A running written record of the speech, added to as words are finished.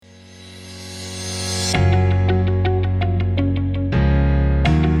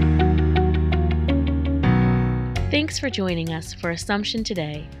for joining us for Assumption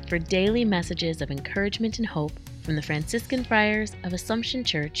Today for daily messages of encouragement and hope from the Franciscan Friars of Assumption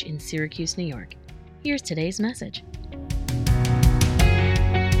Church in Syracuse, New York. Here's today's message.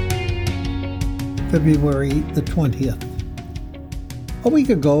 February the 20th. A week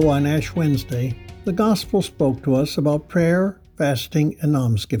ago on Ash Wednesday, the Gospel spoke to us about prayer, fasting, and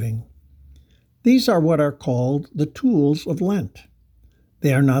almsgiving. These are what are called the tools of Lent.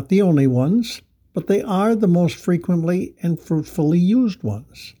 They are not the only ones, but they are the most frequently and fruitfully used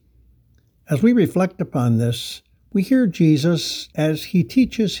ones. As we reflect upon this, we hear Jesus as he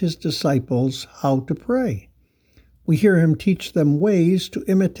teaches his disciples how to pray. We hear him teach them ways to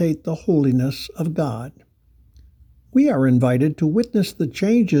imitate the holiness of God. We are invited to witness the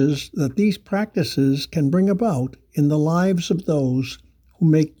changes that these practices can bring about in the lives of those who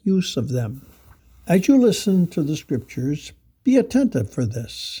make use of them. As you listen to the Scriptures, be attentive for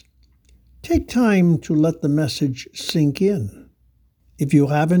this. Take time to let the message sink in. If you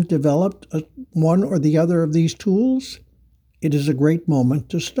haven't developed one or the other of these tools, it is a great moment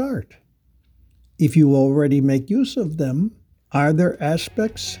to start. If you already make use of them, are there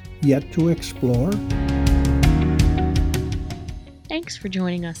aspects yet to explore? Thanks for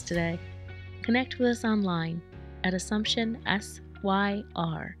joining us today. Connect with us online at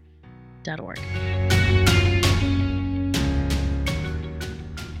AssumptionSYR.org.